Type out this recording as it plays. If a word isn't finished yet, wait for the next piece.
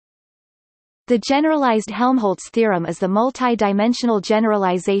The generalized Helmholtz theorem is the multi-dimensional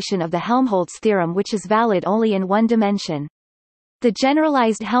generalization of the Helmholtz theorem which is valid only in one dimension. The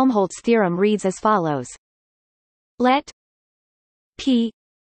generalized Helmholtz theorem reads as follows. Let P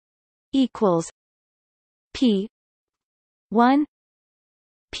equals P 1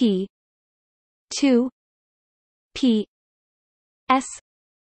 P 2 P S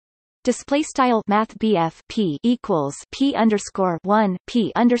display style math P equals P underscore 1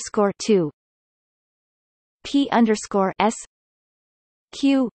 P underscore 2 P underscore S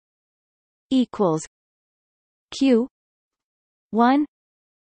Q equals Q 1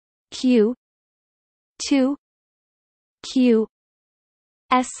 Q 2 Q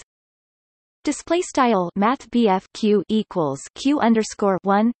S display style math Q equals Q underscore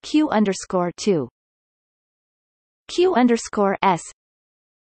 1 Q underscore 2 Q underscore S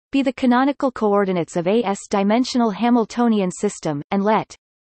be the canonical coordinates of a S-dimensional Hamiltonian system, and let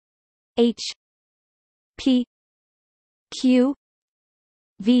H P Q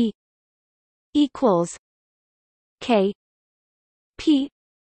V equals K P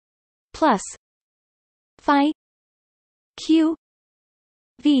plus Phi Q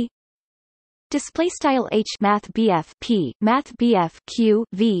V display style H math P Q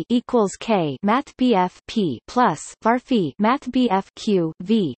V equals K math P plus var phi math Q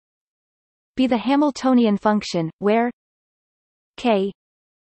V be the Hamiltonian function where K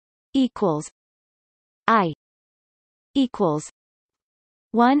equals I equals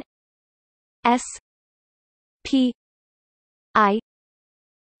 1 S P I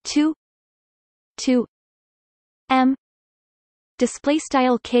 2 M display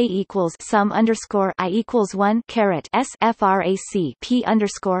style K equals sum underscore I equals 1 caret S frac P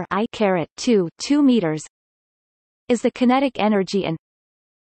underscore I caret 2 meters is the kinetic energy, and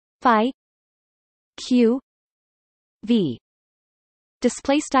Phi Q V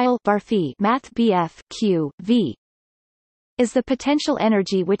display style var phi math Q V is the potential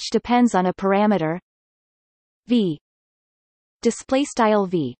energy which depends on a parameter V display style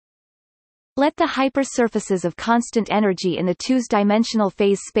V. Let the hypersurfaces of constant energy in the two-dimensional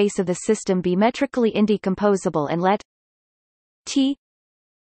phase space of the system be metrically indecomposable, and let T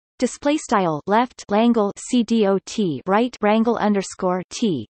display style left Langle CDOT right wrangle underscore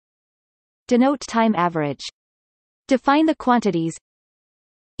T denote time average. Define the quantities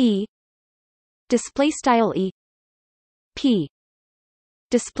E display style E P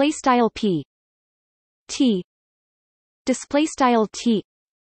display style P T display style T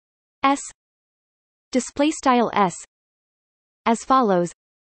S display style S as follows.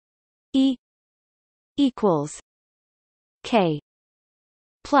 E equals K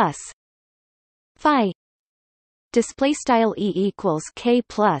plus Phi display style E equals K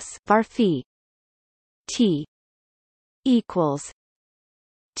plus var phi T equals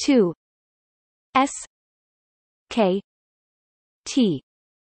 2 S K T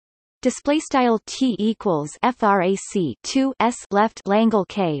display style T equals frac 2 S left Langle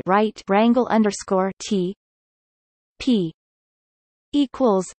K right wrangle underscore T P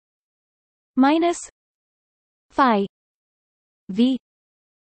equals minus Phi V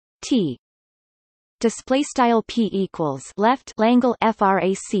T display style P equals left Langle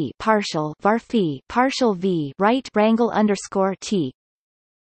frac partial var phi partial V right wrangle underscore T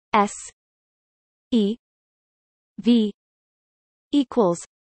S E V equals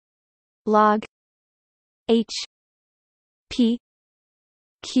log H P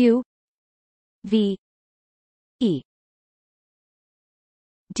Q V E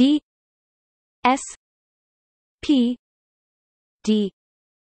D S P D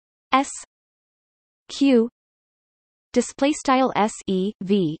S Q display style S E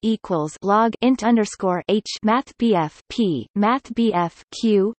V equals log int underscore H math P math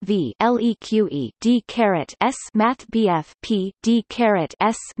Q V LEQE D caret S math P D caret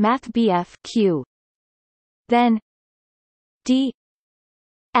S math Q then D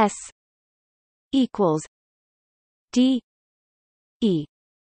S equals D E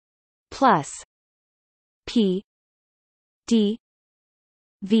plus P D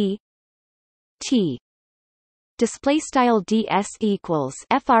V T display style ds equals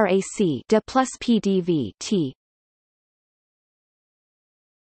frac d plus pdv t.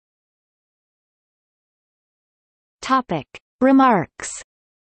 Topic remarks.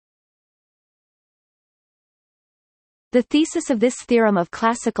 The thesis of this theorem of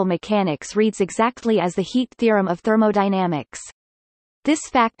classical mechanics reads exactly as the heat theorem of thermodynamics. This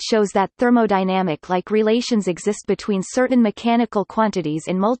fact shows that thermodynamic-like relations exist between certain mechanical quantities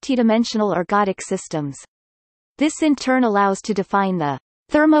in multidimensional ergodic systems. This in turn allows to define the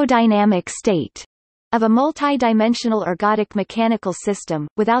thermodynamic state of a multi-dimensional ergodic mechanical system,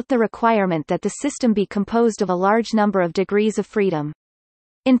 without the requirement that the system be composed of a large number of degrees of freedom.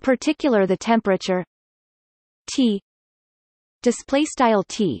 In particular, the temperature T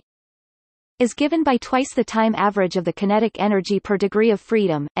T is given by twice the time average of the kinetic energy per degree of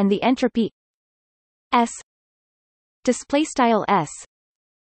freedom, and the entropy S S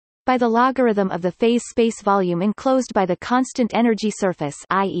by the logarithm of the phase space volume enclosed by the constant energy surface,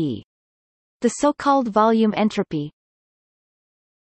 i.e. the so-called volume entropy.